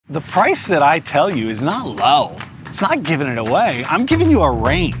The price that I tell you is not low. It's not giving it away. I'm giving you a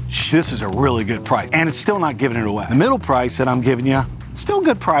range. This is a really good price, and it's still not giving it away. The middle price that I'm giving you, still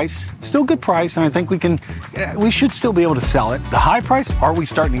good price, and I think we should still be able to sell it. The high price, are we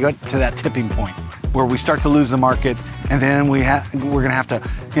starting to get to that tipping point where we start to lose the market, and then we're gonna have to,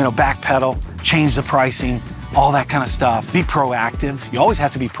 backpedal, change the pricing, all that kind of stuff. Be proactive. You always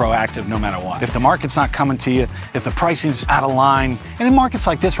have to be proactive no matter what. If the market's not coming to you, if the pricing's out of line, and in markets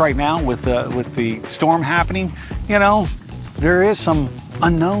like this right now with the storm happening, there is some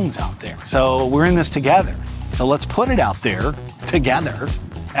unknowns out there. So we're in this together. So let's put it out there together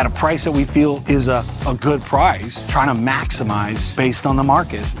at a price that we feel is a good price, trying to maximize based on the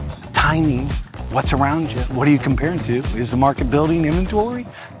market, timing, what's around you, what are you comparing to? Is the market building inventory?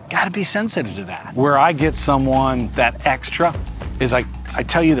 Got to be sensitive to that. Where I get someone that extra is I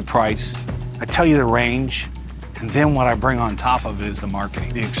tell you the price, I tell you the range, and then what I bring on top of it is the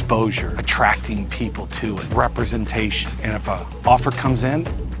marketing, the exposure, attracting people to it, representation. And if an offer comes in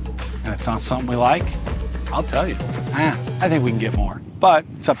and it's not something we like, I'll tell you, I think we can get more. But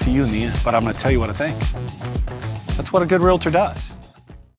it's up to you in the end. But I'm going to tell you what I think. That's what a good realtor does.